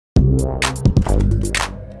Hello,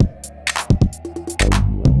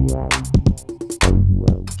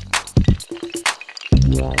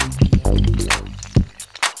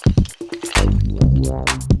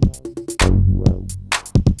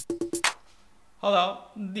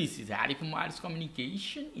 this is Harry from Bios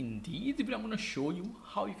Communication. In this video, I'm going to show you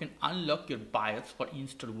how you can unlock your BIOS for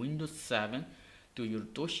install Windows 7 to your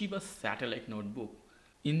Toshiba Satellite notebook.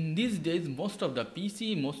 In these days, most of the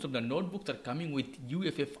PC, most of the notebooks are coming with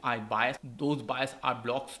UEFI BIOS. Those BIOS are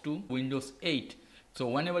blocks to Windows 8. So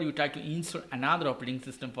whenever you try to install another operating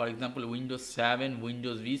system, for example, Windows 7,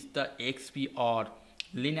 Windows Vista, XP or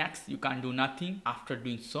Linux, you can't do nothing. After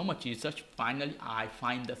doing so much research, finally I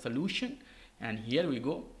find the solution. And here we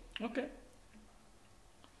go. Okay.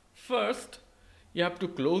 First, you have to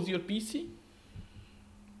close your PC.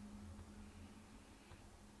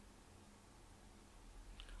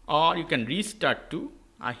 Or you can restart too.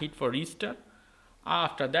 I hit for restart.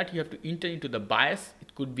 After that, you have to enter into the BIOS.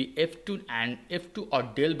 It could be F2 and F2 or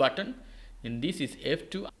del button. And this is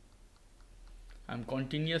F2. I'm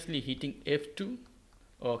continuously hitting F2.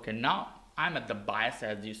 Okay, now I'm at the BIOS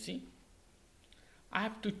as you see. I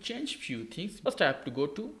have to change few things. First I have to go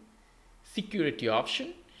to security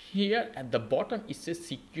option. Here at the bottom it says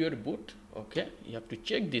secure boot. Okay, you have to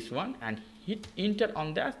check this one and hit enter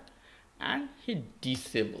on that and hit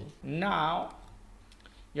disable. Now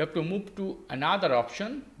you have to move to another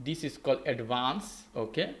option. This is called advanced.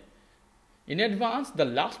 Okay, in advanced the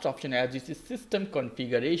last option as you see system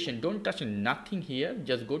configuration. Don't touch nothing here,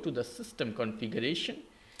 just go to the system configuration,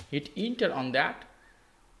 hit enter on that.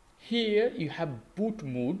 Here you have boot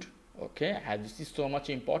mode. Okay, as this is so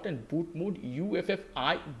much important, boot mode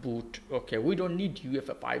UEFI boot. Okay, we don't need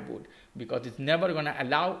UEFI boot because it's never gonna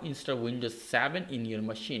allow install Windows 7 in your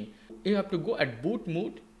machine. You have to go at boot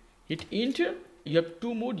mode, hit enter. You have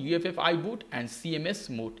two mode, UEFI boot and CMOS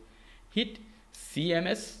mode. Hit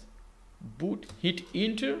CMOS boot, hit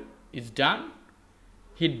enter, it's done.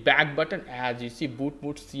 Hit back button as you see boot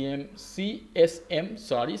mode CSM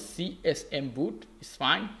boot is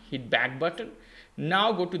fine. Hit back button.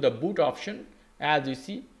 Now go to the boot option. As you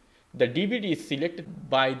see the DVD is selected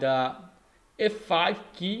by the F5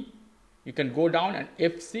 key. You can go down and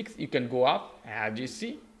F6 you can go up. As you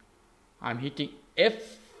see I'm hitting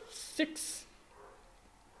F6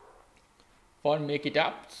 for make it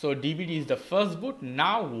up. So DVD is the first boot.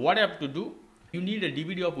 Now what I have to do, you need a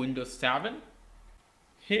DVD of Windows 7.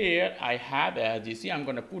 Here I have, as you see, I'm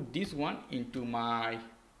going to put this one into my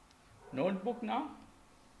notebook now.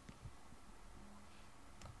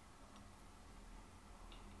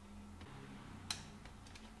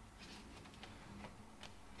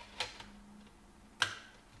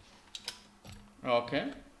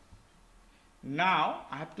 Okay. Now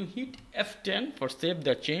I have to hit F10 for save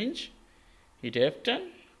the change. Hit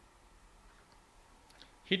F10.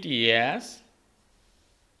 Hit yes.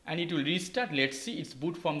 And it will restart. Let's see it's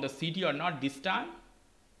boot from the CD or not this time.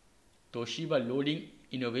 Toshiba loading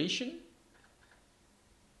innovation.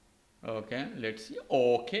 Okay, let's see.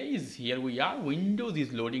 Okay, here we are. Windows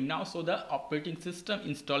is loading now, so the operating system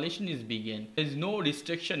installation is begin. There is no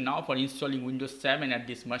restriction now for installing Windows 7 at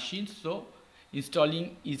this machine, so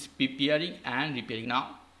installing is preparing and repairing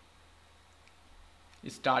now.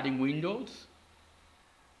 Starting Windows.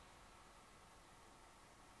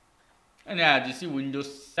 And as you see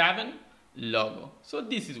Windows 7 logo. So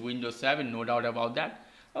this is Windows 7, no doubt about that.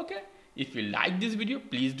 Okay, if you like this video,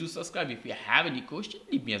 please do subscribe. If you have any question,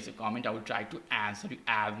 leave me as a comment. I will try to answer you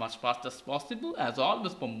as much fast as possible. As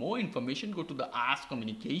always, for more information, go to the Ask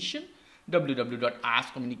Communication,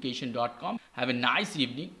 www.askcommunication.com. Have a nice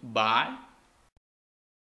evening. Bye.